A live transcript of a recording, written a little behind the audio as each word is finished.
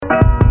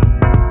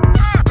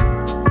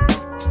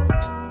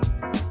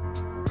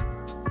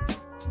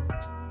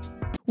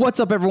What's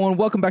up, everyone?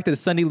 Welcome back to the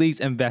Sunday Leagues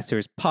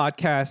Investors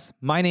Podcast.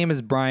 My name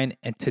is Brian,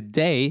 and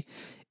today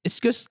it's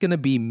just going to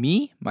be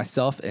me,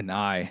 myself, and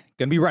I.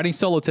 Going to be writing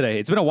solo today.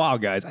 It's been a while,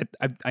 guys.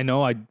 I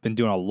know I've been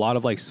doing a lot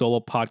of solo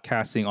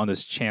podcasting on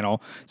this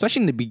channel,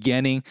 especially in the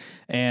beginning.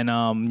 And,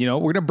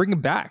 we're going to bring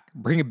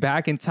it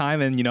back in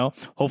time. And,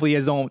 hopefully you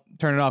guys don't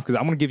turn it off because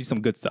I'm going to give you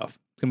some good stuff.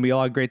 Going to be a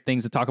lot of great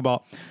things to talk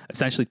about.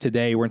 Essentially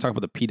today, we're going to talk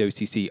about the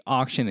PWCC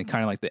auction and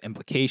kind of the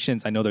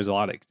implications. I know there's a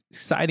lot of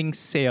exciting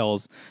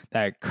sales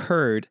that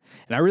occurred,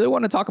 and I really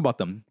want to talk about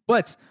them.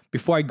 But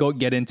before I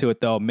get into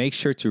it, though, make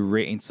sure to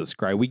rate and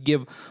subscribe. We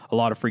give a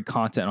lot of free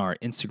content on our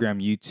Instagram,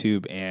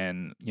 YouTube,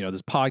 and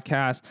this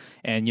podcast.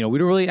 And we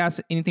don't really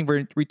ask anything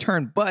for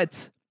return,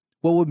 but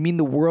what would mean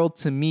the world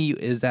to me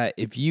is that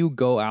if you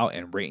go out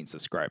and rate and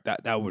subscribe,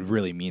 that would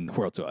really mean the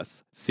world to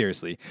us.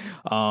 Seriously.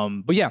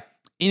 But yeah.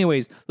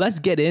 Anyways, let's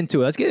get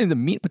into it. Let's get into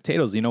meat and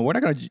potatoes. We're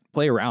not going to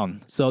play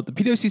around. So the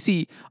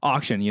PWCC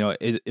auction,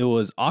 it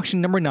was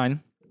auction number 9.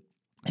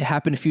 It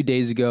happened a few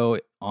days ago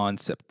on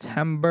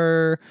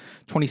September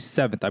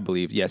 27th, I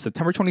believe. Yeah,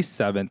 September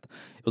 27th. It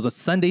was a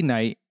Sunday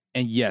night.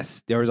 And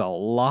yes, there was a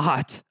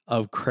lot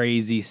of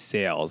crazy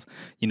sales.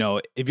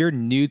 If you're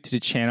new to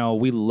the channel,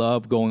 we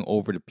love going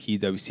over the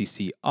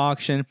PWCC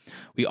auction.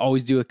 We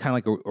always do a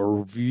kind of a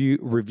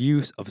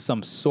review of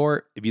some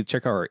sort. If you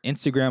check out our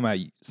Instagram at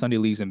Sunday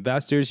Leagues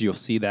Investors, you'll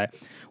see that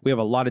we have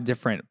a lot of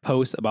different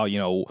posts about,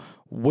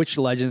 which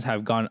legends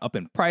have gone up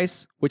in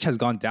price, which has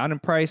gone down in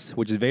price,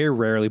 which is very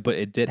rarely, but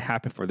it did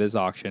happen for this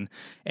auction.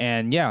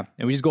 And yeah,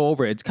 and we just go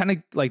over it. It's kind of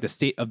like the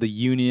state of the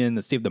union,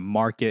 the state of the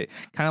market,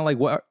 kind of like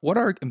what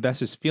are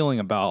investors feeling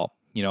about,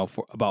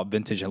 about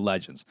vintage and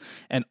legends.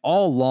 And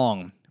all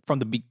along from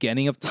the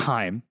beginning of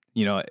time,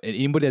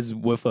 anybody that's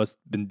with us,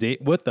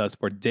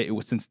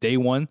 since day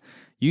one,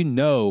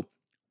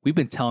 we've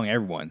been telling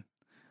everyone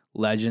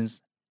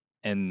legends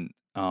and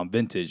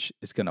vintage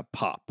is going to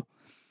pop.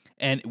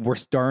 And we're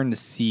starting to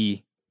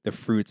see the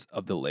fruits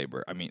of the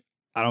labor. I mean,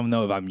 I don't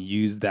know if I'm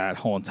used that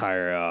whole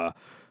entire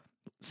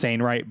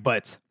saying right,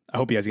 but I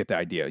hope you guys get the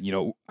idea.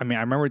 I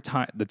remember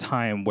the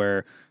time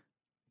where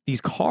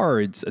these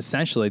cards,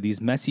 essentially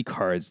these Messi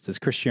cards, this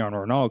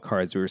Cristiano Ronaldo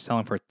cards, we were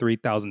selling for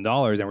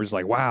 $3,000, and we're just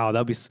like, wow,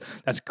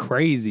 that's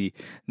crazy.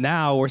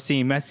 Now we're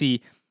seeing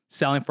Messi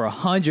selling for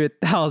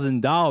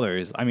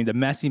 $100,000. I mean, the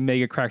Messi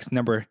Mega Cracks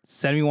number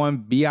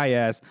 71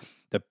 BIS,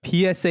 the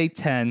PSA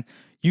 10.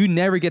 You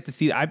never get to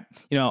see. I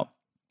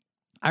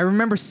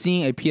remember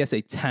seeing a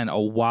PSA 10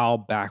 a while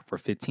back for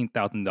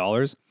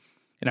 $15,000,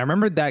 and I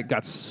remember that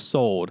got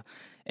sold,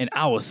 and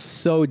I was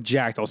so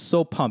jacked. I was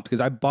so pumped because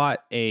I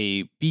bought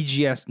a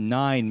BGS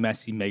 9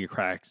 Messi Mega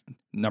Cracks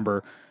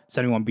number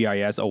 71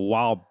 BIS a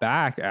while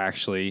back,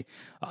 actually.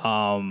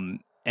 And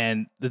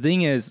the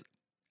thing is,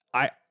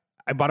 I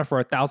bought it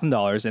for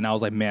 $1,000, and I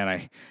was like,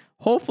 man,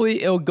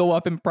 hopefully it'll go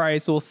up in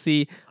price. We'll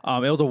see.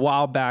 It was a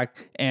while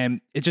back,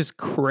 and it's just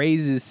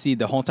crazy to see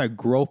the whole entire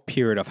growth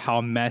period of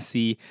how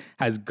Messi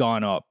has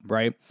gone up,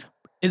 right?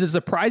 Is it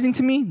surprising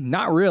to me?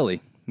 Not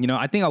really.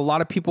 I think a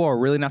lot of people are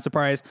really not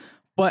surprised,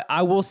 but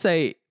I will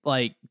say,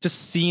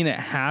 just seeing it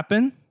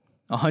happen,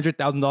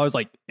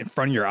 $100,000 in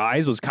front of your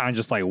eyes was kind of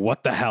just like,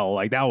 what the hell?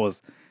 That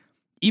was,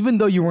 even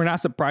though you were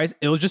not surprised,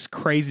 it was just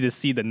crazy to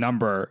see the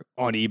number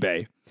on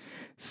eBay.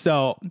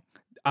 So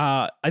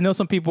I know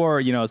some people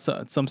are,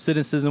 some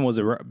cynicism was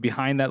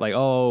behind that,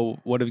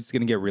 what if it's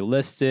going to get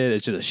relisted?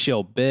 It's just a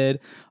shill bid.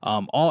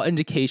 All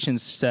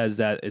indications says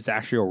that it's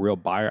actually a real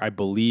buyer. I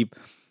believe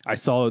I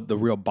saw the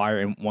real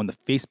buyer in one of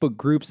the Facebook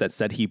groups that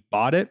said he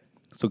bought it.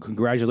 So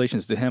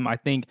congratulations to him. I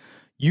think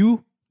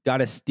you got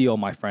to steal,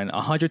 my friend,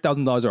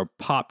 $100,000 or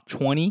pop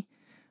 20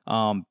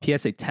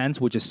 PSA 10s,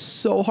 which is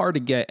so hard to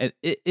get. And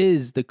it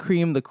is the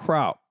cream of the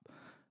crop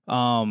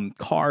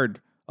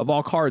card of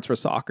all cards for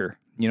soccer.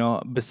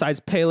 Besides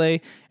Pele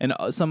and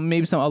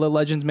maybe some other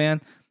legends, man,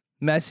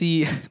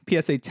 Messi,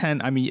 PSA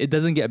 10, it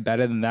doesn't get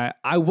better than that.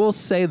 I will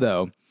say,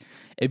 though,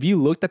 if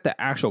you looked at the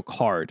actual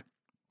card,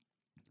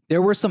 there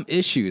were some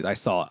issues I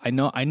saw. I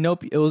know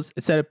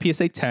it said a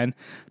PSA 10,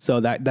 so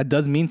that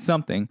does mean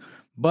something,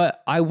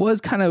 but I was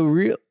kind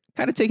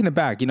of taken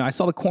aback. I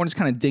saw the corners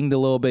kind of dinged a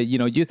little bit.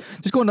 You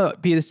just go into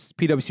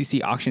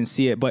PWCC auction and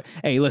see it, but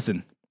hey,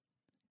 listen,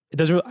 it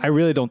doesn't. I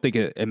really don't think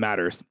it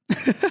matters.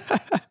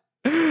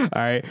 All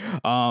right.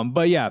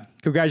 But yeah,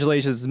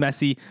 congratulations,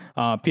 Messi.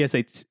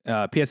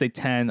 PSA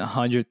 10,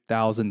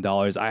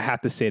 $100,000. I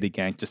have to say it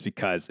again just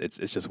because it's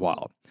just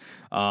wild.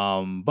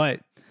 But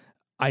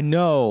I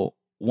know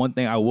one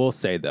thing I will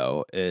say,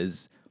 though,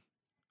 is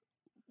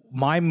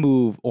my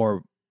move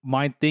or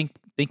my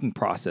thinking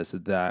process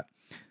is that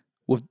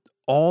with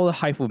all the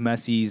hype of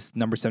Messi's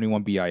number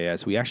 71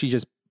 BIS, we actually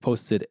just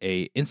posted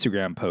a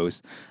Instagram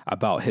post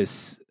about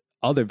his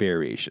other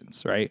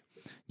variations, right?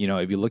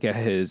 If you look at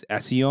his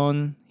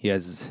Sion, he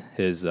has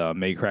his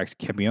Mega Cracks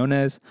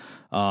Campeones.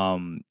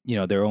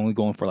 They're only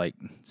going for $6,000,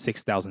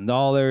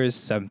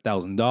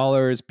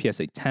 $7,000,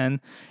 PSA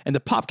 10. And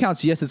the pop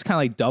counts, yes, it's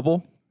kind of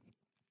double,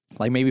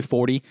 maybe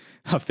 40,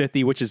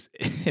 50, which is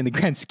in the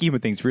grand scheme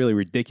of things really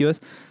ridiculous.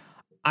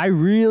 I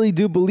really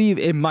do believe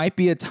it might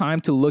be a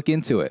time to look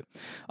into it.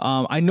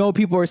 I know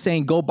people are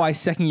saying go buy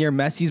second year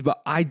Messi's,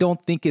 but I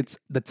don't think it's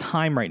the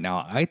time right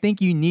now. I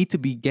think you need to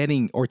be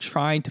getting or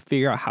trying to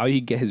figure out how you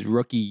get his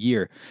rookie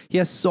year. He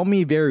has so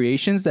many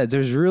variations that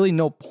there's really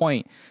no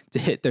point to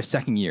hit their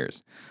second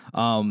years.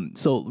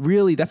 So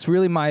really, that's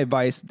really my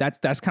advice.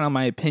 That's kind of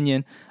my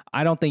opinion.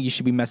 I don't think you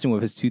should be messing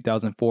with his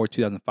 2004,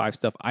 2005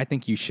 stuff. I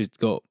think you should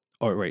go.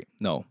 Or wait,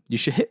 no, you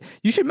should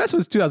mess with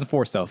his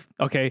 2004 stuff,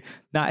 okay?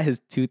 Not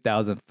his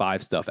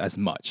 2005 stuff as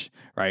much,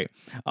 right?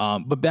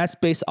 But that's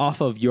based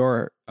off of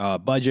your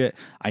budget.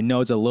 I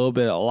know it's a little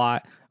bit a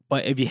lot,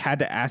 but if you had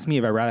to ask me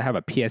if I'd rather have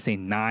a PSA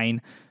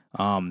 9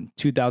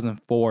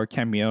 2004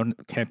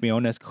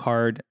 Campeones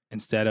card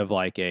instead of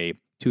like a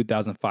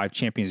 2005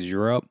 Champions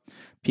Europe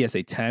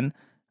PSA 10,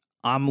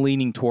 I'm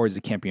leaning towards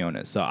the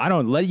Campeones. So I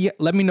don't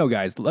let me know,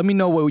 guys. Let me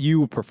know what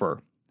you prefer.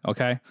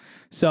 Okay.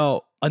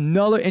 So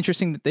another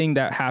interesting thing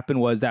that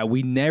happened was that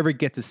we never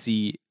get to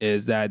see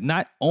is that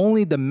not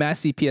only the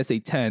Messi PSA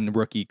 10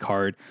 rookie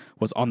card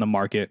was on the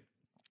market,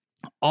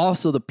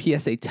 also the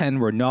PSA 10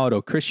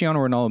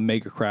 Cristiano Ronaldo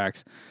Mega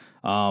Cracks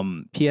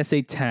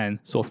PSA 10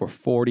 sold for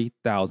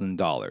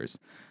 $40,000.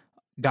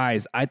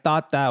 Guys, I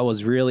thought that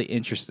was really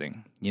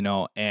interesting,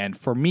 and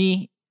for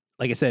me,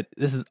 like I said,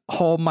 this is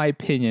all my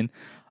opinion.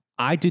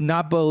 I do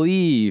not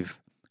believe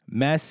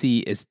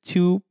Messi is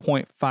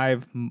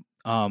 2.5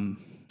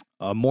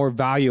 more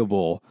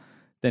valuable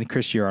than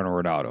Cristiano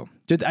Ronaldo.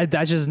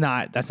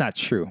 That's not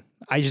true.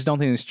 I just don't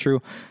think it's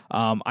true.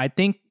 I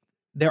think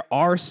there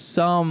are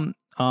some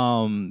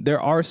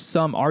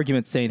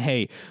arguments saying,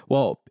 hey,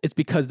 well, it's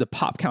because the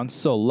pop count's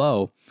so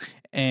low,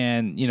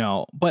 and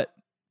but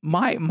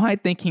my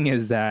thinking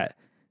is that,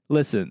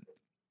 listen,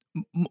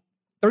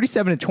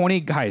 37 to 20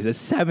 guys at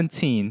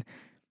 17,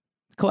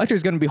 collector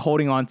is going to be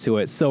holding on to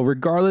it. So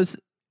regardless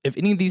if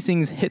any of these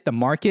things hit the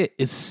market,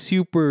 is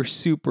super,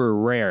 super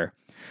rare.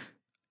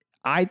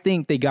 I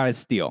think they got to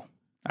steal.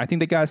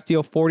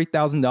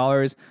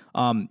 $40,000.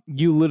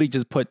 You literally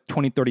just put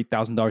 $20,000,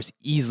 $30,000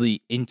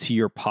 easily into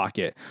your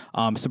pocket.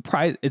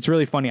 Surprise! It's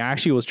really funny. I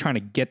actually was trying to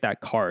get that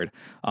card.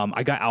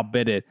 I got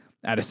outbidded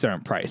at a certain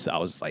price. I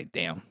was like,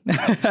 damn.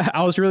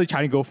 I was really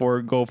trying to go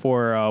for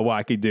what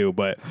I could do,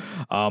 but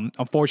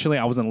unfortunately,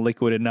 I wasn't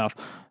liquid enough.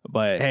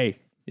 But hey,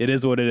 it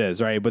is what it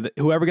is, right? But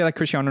whoever got that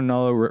Cristiano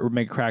Ronaldo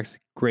Mega Cracks,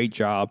 great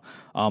job.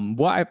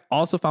 What I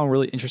also found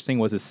really interesting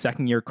was his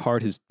second year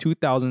card, his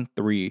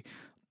 2003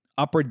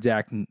 Upper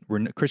Deck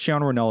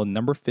Cristiano Ronaldo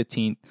number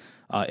 15.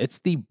 It's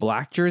the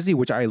black jersey,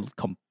 which I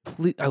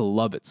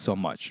love it so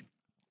much.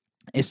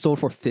 It sold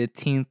for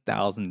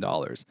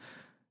 $15,000.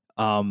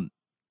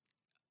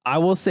 I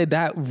will say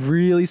that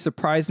really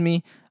surprised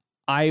me.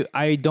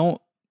 I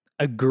don't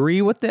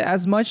agree with it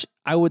as much.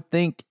 I would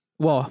think,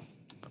 well,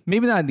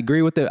 maybe not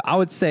agree with it. I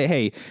would say,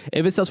 hey,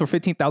 if it sells for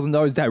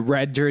 $15,000, that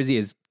red jersey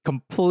is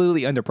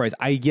completely underpriced.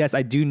 I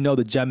do know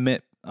the Gem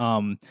Mint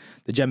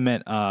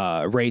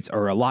rates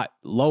are a lot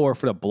lower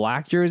for the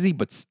black jersey,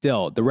 but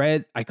still, the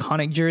red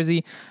iconic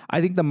jersey, I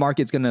think the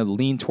market's gonna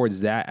lean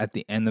towards that at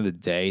the end of the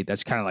day.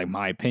 That's kind of like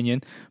my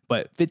opinion.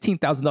 But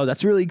 $15,000,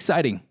 that's really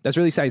exciting.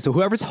 So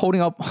whoever's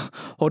holding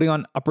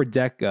on Upper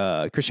Deck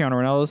Cristiano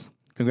Ronaldo's,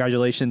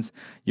 congratulations.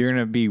 You're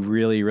gonna be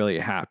really, really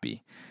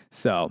happy.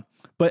 So.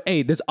 But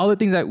hey, there's other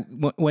things that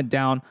went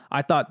down.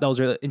 I thought that was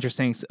really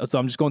interesting. So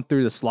I'm just going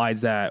through the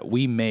slides that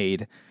we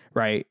made,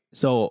 right?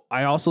 So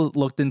I also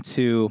looked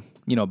into,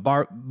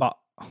 Bobby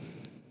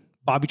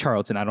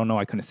Charlton. I don't know.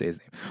 I couldn't say his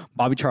name.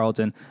 Bobby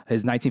Charlton,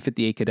 his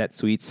 1958 Cadet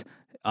Suites.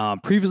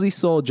 Previously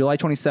sold July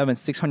 27th,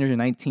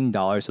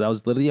 $619. So that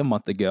was literally a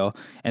month ago.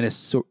 And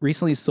it's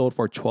recently sold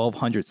for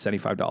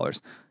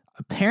 $1,275.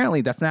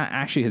 Apparently, that's not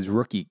actually his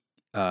rookie,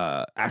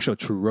 actual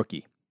true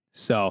rookie.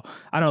 So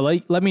I don't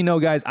know. Let me know,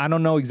 guys. I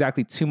don't know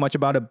exactly too much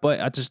about it,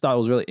 but I just thought it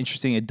was really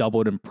interesting. It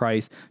doubled in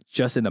price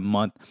just in a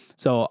month.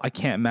 So I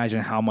can't imagine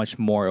how much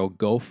more it'll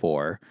go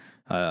for,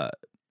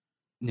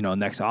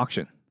 next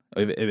auction.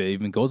 If it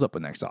even goes up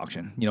at next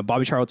auction.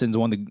 Bobby Charlton's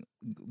one of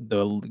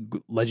the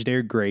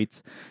legendary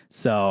greats.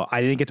 So I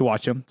didn't get to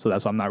watch him. So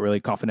that's why I'm not really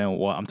confident in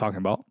what I'm talking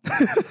about.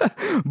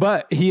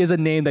 But he is a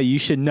name that you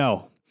should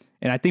know.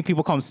 And I think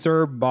people call him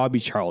Sir Bobby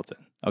Charlton.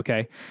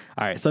 Okay.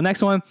 All right. So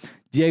next one,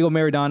 Diego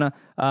Maradona.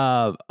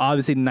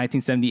 Obviously the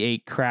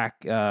 1978 crack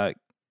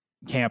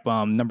camp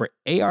number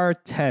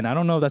AR10. I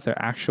don't know if that's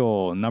their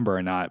actual number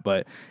or not,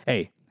 but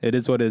hey, it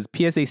is what it is.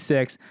 PSA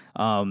 6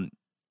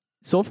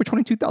 sold for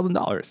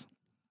 $22,000.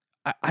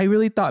 I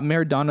really thought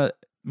Maradona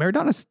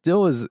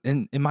still is,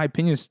 in my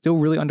opinion, is still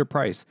really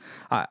underpriced.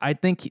 I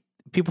think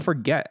people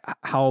forget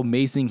how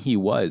amazing he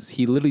was.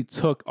 He literally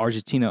took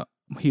Argentina.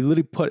 He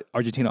literally put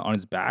Argentina on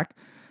his back.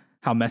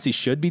 How Messi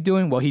should be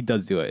doing, well, he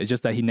does do it. It's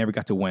just that he never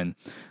got to win.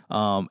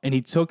 And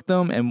he took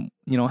them and,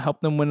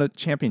 helped them win a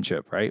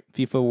championship, right?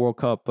 FIFA World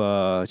Cup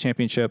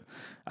championship.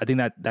 I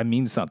think that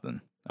means something,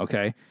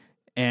 okay?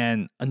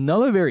 And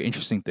another very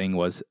interesting thing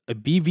was a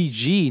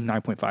BVG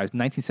 9.5,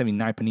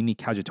 1979 Panini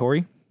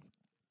Calciatore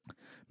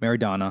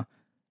Maradona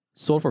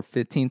sold for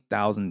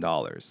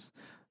 $15,000.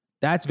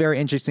 that's very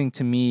interesting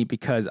to me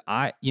because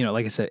like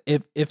I said,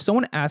 if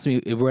someone asked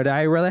me, would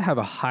I rather have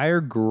a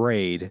higher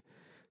grade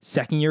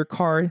second year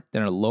card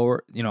than a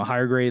lower,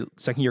 higher grade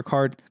second year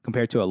card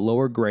compared to a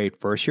lower grade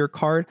first year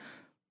card,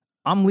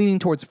 I'm leaning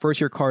towards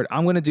first year card.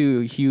 I'm going to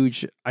do a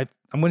huge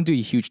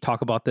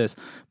talk about this,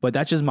 but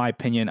that's just my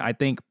opinion. I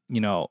think,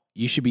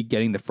 you should be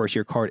getting the first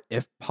year card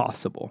if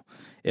possible.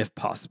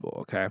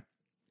 Okay.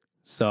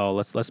 So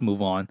let's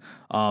move on.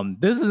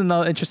 This is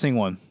another interesting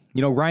one.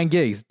 Ryan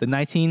Giggs, the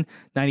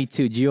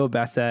 1992 Gio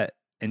Bassett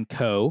and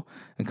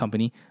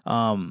Company,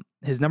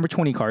 his number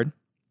 20 card,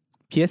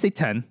 PSA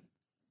 10,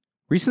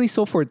 recently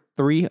sold for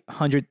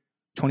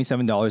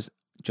 $327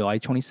 July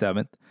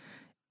 27th,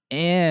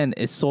 and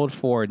it sold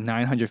for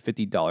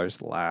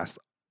 $950 last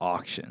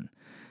auction.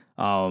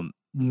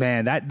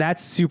 Man,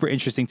 that's super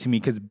interesting to me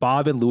because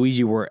Bob and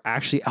Luigi were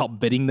actually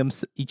outbidding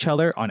each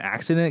other on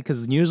accident.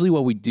 Because usually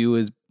what we do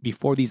is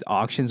before these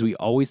auctions, we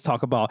always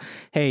talk about,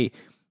 hey,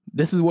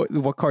 this is what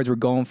cards we're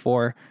going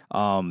for.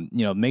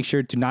 Make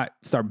sure to not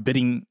start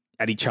bidding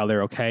at each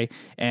other, okay?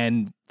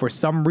 And for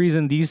some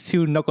reason, these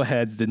two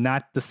knuckleheads did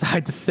not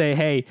decide to say,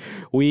 hey,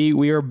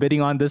 we are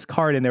bidding on this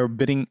card, and they were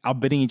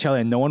outbidding each other,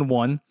 and no one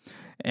won.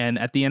 And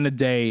at the end of the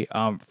day,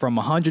 from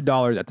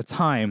 $100 at the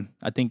time,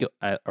 I think,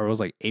 or it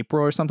was like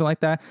April or something like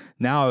that.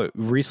 Now it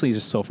recently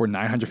just sold for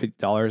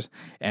 $950,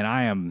 and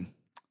I'm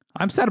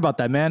sad about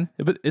that, man.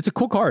 But it's a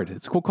cool card.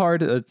 It's kind of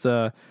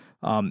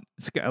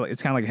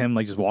like him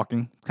like just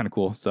walking. It's kind of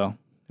cool. So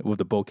with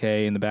the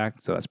bouquet in the back,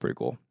 so that's pretty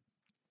cool.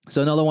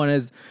 So another one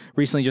is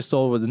recently just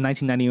sold with the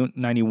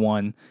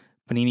 1991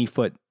 Panini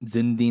Foot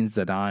Zinedine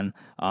Zidane.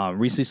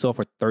 Recently sold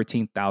for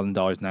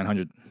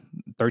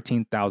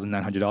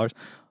 $13,900,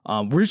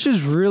 which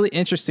is really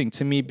interesting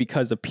to me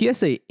because the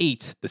PSA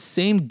 8 the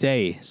same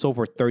day sold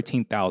for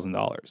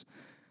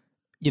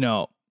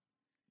 $13,000.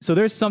 So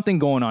there's something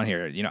going on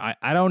here.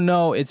 I don't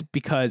know. It's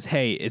because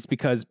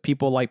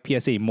people like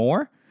PSA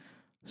more,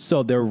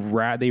 so they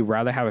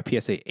rather have a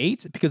PSA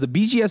 8 because the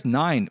BGS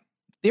 9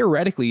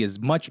 theoretically is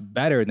much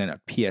better than a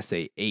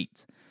PSA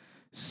 8.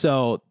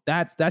 So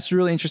that's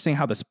really interesting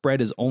how the spread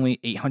is only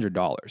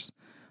 $800.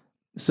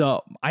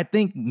 So I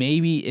think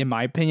maybe, in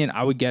my opinion,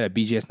 I would get a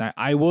BGS 9.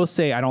 I will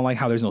say I don't like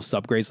how there's no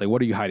subgrades. Like,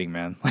 what are you hiding,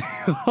 man?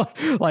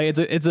 Like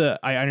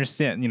I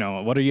understand,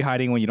 what are you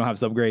hiding when you don't have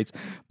subgrades?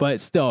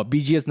 But still,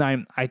 BGS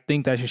 9, I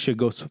think that should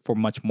go for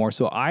much more.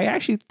 So I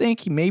actually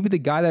think maybe the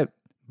guy that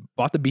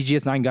bought the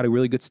BGS 9 got a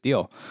really good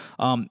steal.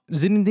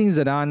 Zinedine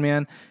Zidane,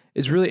 man,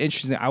 is really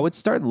interesting. I would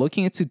start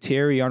looking into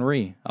Thierry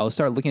Henry. I would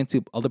start looking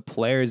into other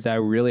players that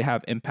really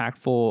have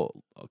impactful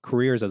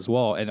careers as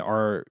well and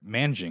are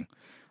managing.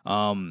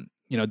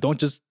 Don't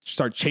just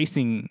start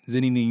chasing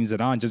Zinedine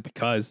Zidane just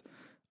because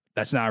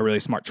that's not a really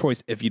smart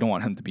choice if you don't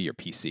want him to be your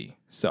PC.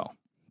 So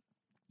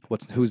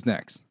who's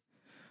next?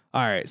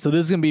 All right. So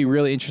this is going to be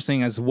really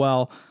interesting as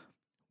well.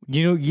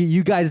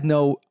 You guys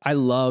know I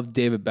love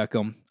David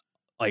Beckham,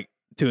 like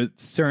to a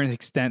certain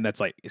extent. That's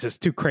like, it's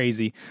just too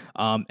crazy.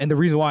 And the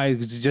reason why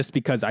is just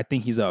because I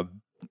think he's a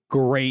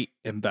great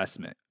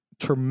investment,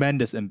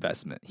 tremendous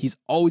investment. He's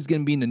always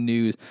going to be in the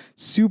news,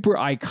 super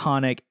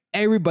iconic.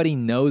 Everybody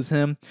knows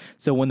him.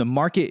 So when the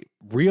market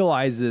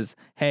realizes,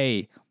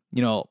 hey,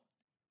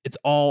 it's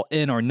all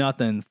in or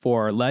nothing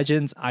for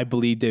legends, I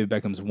believe David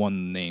Beckham's one of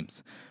the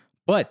names.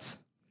 But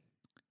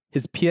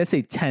his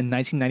PSA 10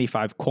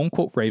 1995 quote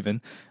unquote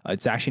Raven,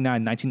 it's actually not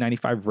a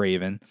 1995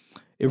 Raven.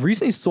 It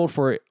recently sold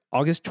for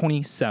August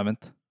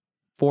 27th,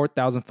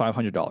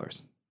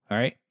 $4,500. All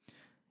right.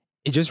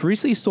 It just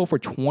recently sold for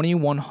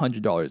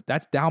 $2,100.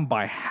 That's down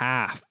by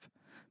half,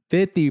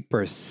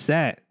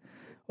 50%.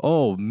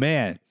 Oh,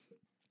 man.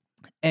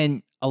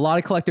 And a lot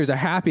of collectors are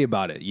happy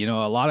about it. A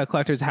lot of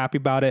collectors are happy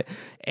about it.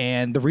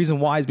 And the reason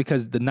why is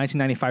because the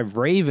 1995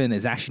 Raven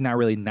is actually not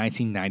really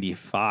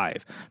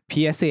 1995.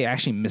 PSA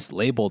actually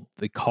mislabeled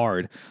the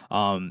card.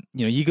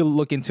 You can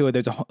look into it.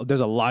 There's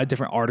a lot of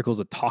different articles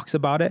that talks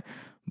about it.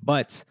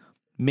 But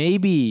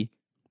maybe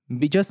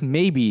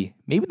the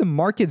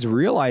market's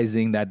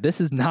realizing that this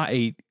is not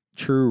a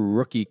true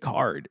rookie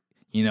card.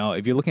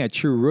 If you're looking at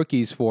true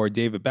rookies for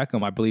David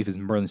Beckham, I believe his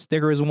Merlin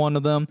Sticker is one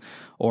of them,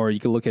 or you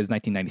can look at his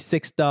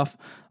 1996 stuff.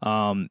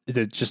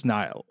 It's just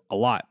not a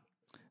lot.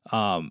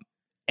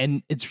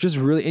 And it's just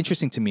really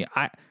interesting to me.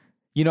 I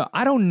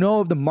don't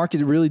know if the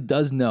market really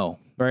does know,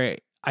 right?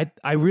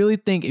 I really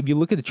think if you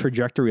look at the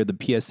trajectory of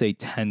the PSA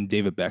 10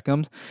 David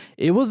Beckham's,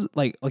 it was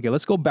like, okay,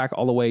 let's go back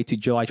all the way to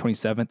July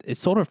 27th. It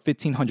sold for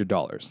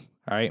 $1,500,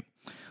 all right?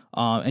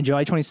 And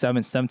July 27th,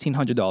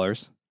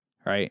 $1,700,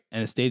 right?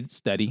 And it stayed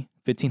steady.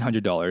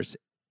 $1,500,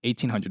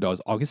 $1,800,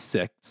 August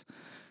 6th.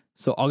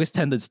 So August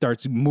 10th, it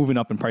starts moving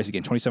up in price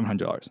again,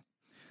 $2,700.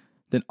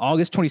 Then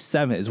August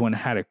 27th is when it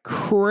had a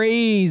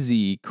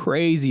crazy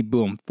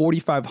boom,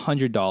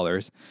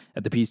 $4,500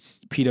 at the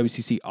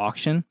PWCC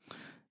auction.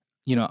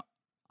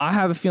 I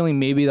have a feeling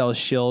maybe that was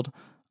shilled.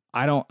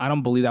 I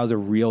don't believe that was a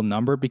real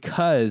number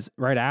because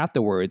right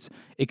afterwards,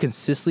 it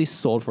consistently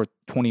sold for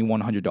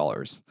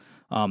 $2,100.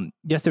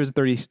 Yes, there was a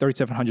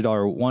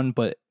 $3,700 one,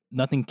 but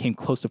nothing came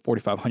close to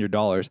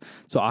 $4,500.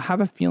 So I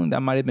have a feeling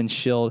that might have been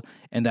shilled,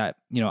 and that,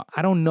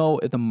 I don't know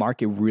if the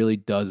market really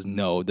does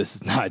know this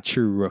is not a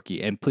true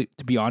rookie. And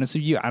to be honest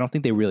with you, I don't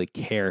think they really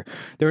care.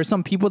 There are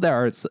some people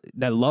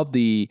that love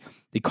the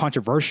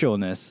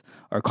controversialness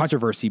or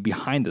controversy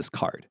behind this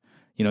card.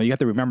 You have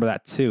to remember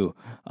that too.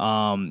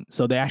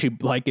 So they actually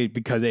like it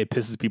because it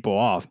pisses people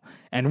off.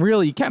 And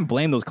really, you can't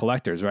blame those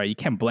collectors, right? You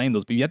can't blame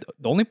those people.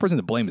 The only person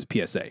to blame is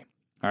PSA.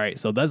 All right.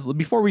 So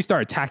before we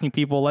start attacking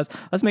people,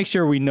 let's make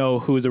sure we know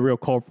who is the real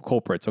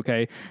culprits.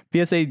 Okay.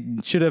 PSA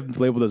should have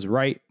labeled us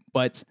right,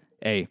 but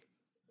hey,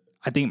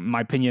 I think,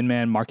 my opinion,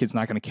 man, market's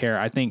not going to care.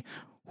 I think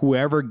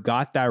whoever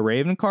got that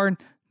Raven card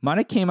might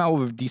have came out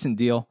with a decent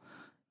deal.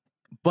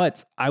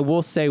 But I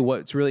will say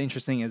what's really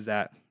interesting is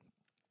that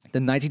the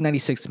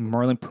 1996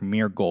 Merlin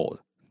Premier Gold,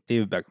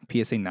 David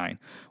Beckham, PSA 9.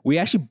 We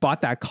actually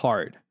bought that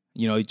card.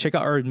 Check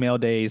out our mail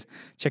days,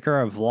 check out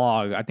our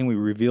vlog. I think we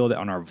revealed it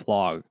on our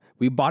vlog.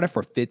 We bought it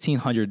for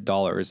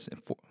 $1,500.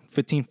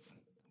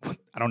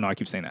 I don't know, I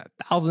keep saying that.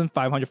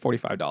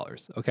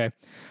 $1,545. Okay.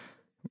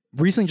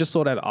 Recently just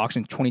sold at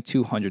auction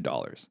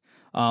 $2,200.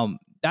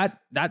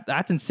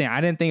 That's insane.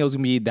 I didn't think it was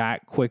gonna be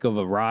that quick of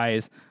a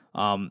rise.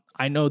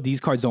 I know these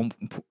cards don't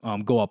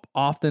go up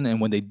often, and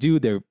when they do,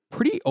 they're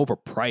pretty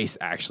overpriced.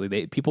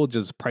 Actually, people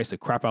just price the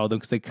crap out of them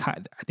because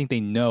I think they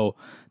know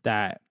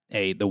that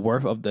the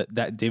worth of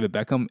that David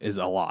Beckham is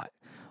a lot.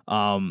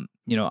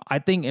 I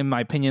think, in my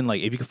opinion,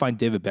 like, if you can find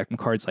David Beckham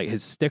cards, like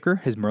his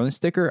Merlin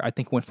sticker, I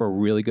think went for a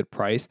really good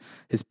price.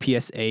 His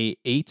PSA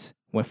 8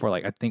 went for,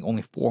 like, I think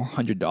only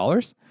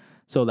 $400.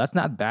 So that's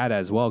not bad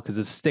as well, because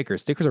it's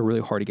stickers are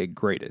really hard to get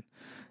graded.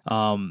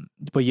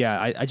 But yeah,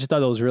 I just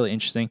thought that was really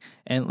interesting.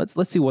 And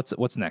let's see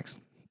what's next.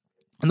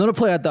 Another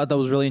player I thought that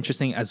was really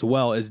interesting as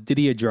well is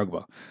Didier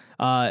Drogba.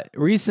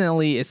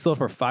 Recently, it sold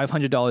for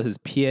 $500. His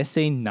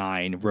PSA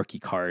 9 rookie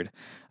card.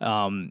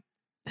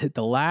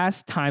 The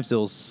last times it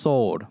was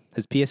sold,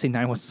 his PSA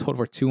 9 was sold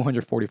for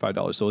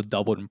 $245, so it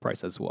doubled in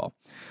price as well.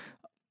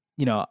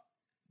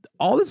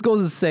 All this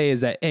goes to say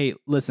is that, hey,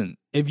 listen,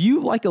 if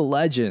you like a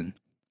legend,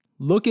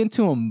 look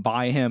into him,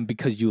 buy him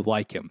because you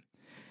like him.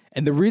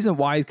 And the reason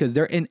why is because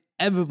they're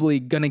inevitably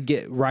going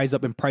to rise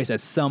up in price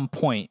at some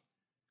point,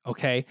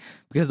 okay?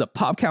 Because the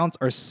pop counts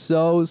are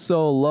so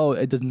low,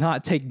 it does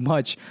not take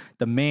much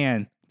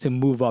demand to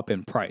move up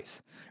in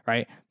price,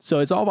 right? So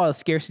it's all about a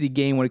scarcity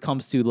game when it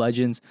comes to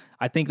legends.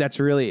 I think that's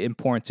really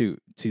important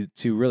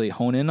to really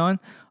hone in on.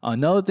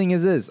 Another thing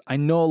is this. I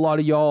know a lot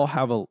of y'all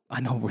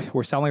I know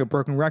we're sounding like a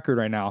broken record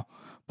right now,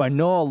 but I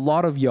know a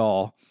lot of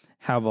y'all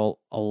have a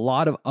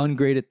lot of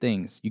ungraded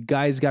things. You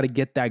guys got to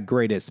get that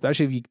graded,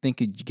 especially if you think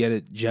you get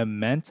it gem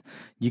mint.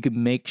 You could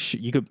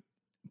you could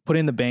put it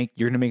in the bank.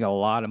 You're going to make a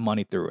lot of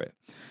money through it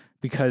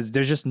because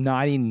there's just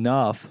not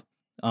enough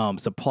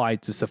supply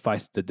to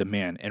suffice the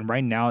demand. And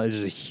right now,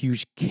 there's a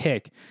huge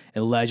kick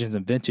in legends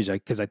and vintage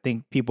because I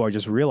think people are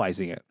just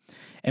realizing it.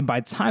 And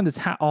by the time this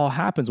all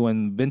happens,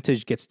 when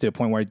vintage gets to a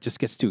point where it just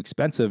gets too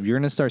expensive, you're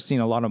going to start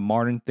seeing a lot of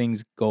modern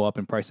things go up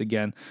in price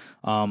again.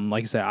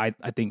 Like I said,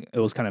 I think it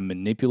was kind of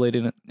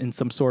manipulated in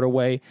some sort of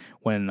way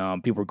when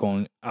people were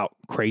going out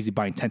crazy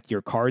buying 10th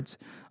year cards.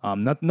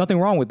 Nothing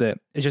wrong with it.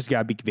 It's just got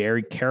to be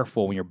very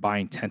careful when you're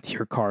buying 10th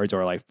year cards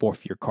or like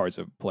 4th year cards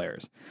of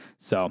players.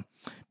 So,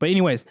 but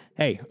anyways,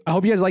 hey, I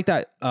hope you guys like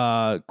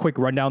that quick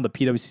rundown of the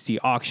PWCC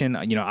auction.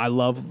 I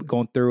love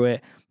going through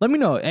it. Let me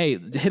know. Hey,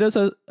 hit us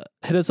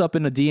up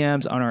in the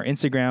DMs on our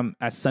Instagram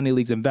at Sunday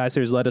Leagues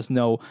Investors. Let us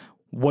know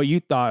what you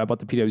thought about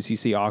the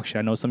PWCC auction.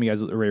 I know some of you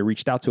guys already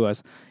reached out to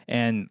us.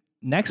 And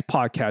next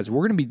podcast,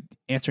 we're going to be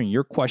answering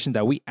your questions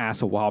that we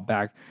asked a while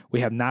back.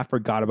 We have not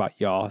forgot about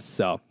y'all,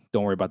 so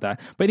don't worry about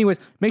that. But anyways,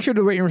 make sure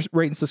to rate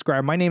and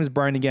subscribe. My name is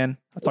Brian again.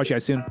 I'll talk to you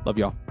guys soon. Love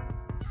y'all.